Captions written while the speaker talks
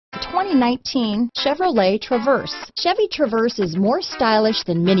2019 Chevrolet Traverse. Chevy Traverse is more stylish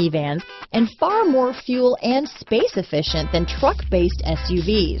than minivans and far more fuel and space efficient than truck-based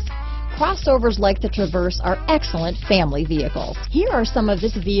SUVs. Crossovers like the Traverse are excellent family vehicles. Here are some of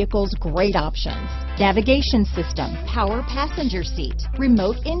this vehicle's great options: navigation system, power passenger seat,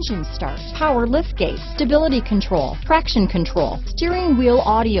 remote engine start, power liftgate, stability control, traction control, steering wheel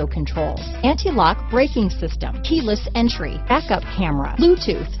audio controls, anti-lock braking system, keyless entry, backup camera,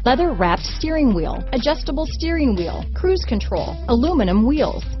 Bluetooth, leather-wrapped steering wheel, adjustable steering wheel, cruise control, aluminum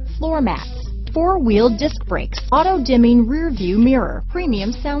wheels, floor mats, four-wheel disc brakes, auto-dimming rear-view mirror,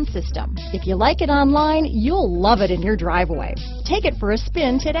 premium sound system. If you like it online, you'll love it in your driveway. Take it for a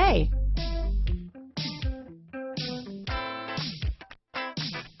spin today.